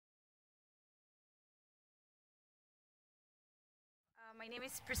My name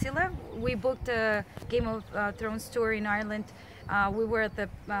is Priscilla. We booked a Game of Thrones tour in Ireland. We were at the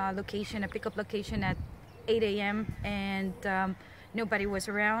location, a pickup location at 8 a.m. and nobody was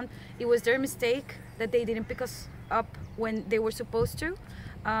around. It was their mistake that they didn't pick us up when they were supposed to,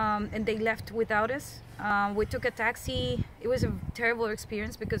 and they left without us. We took a taxi. It was a terrible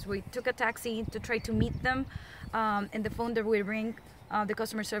experience because we took a taxi to try to meet them, and the phone that we rang, the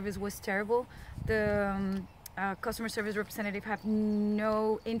customer service was terrible. The customer service representative had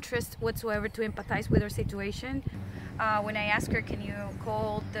no interest whatsoever to empathize with our situation. When I asked her, can you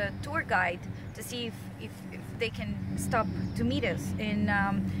call the tour guide to see if they can stop to meet us? And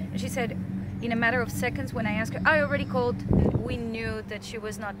she said, in a matter of seconds, when I asked her, I already called. We knew that she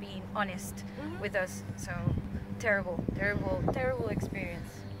was not being honest with us. So terrible, terrible, terrible experience.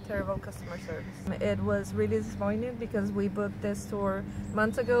 Terrible customer service. It was really disappointing because we booked this tour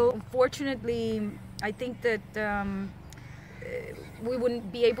months ago. Unfortunately, I think that we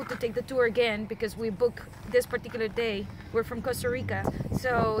wouldn't be able to take the tour again because we booked this particular day. We're from Costa Rica,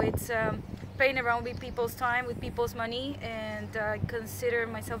 so it's playing around with people's time, with people's money, and I consider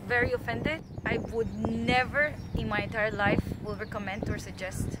myself very offended. I would never in my entire life will recommend or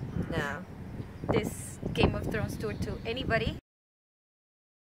suggest this Game of Thrones tour to anybody.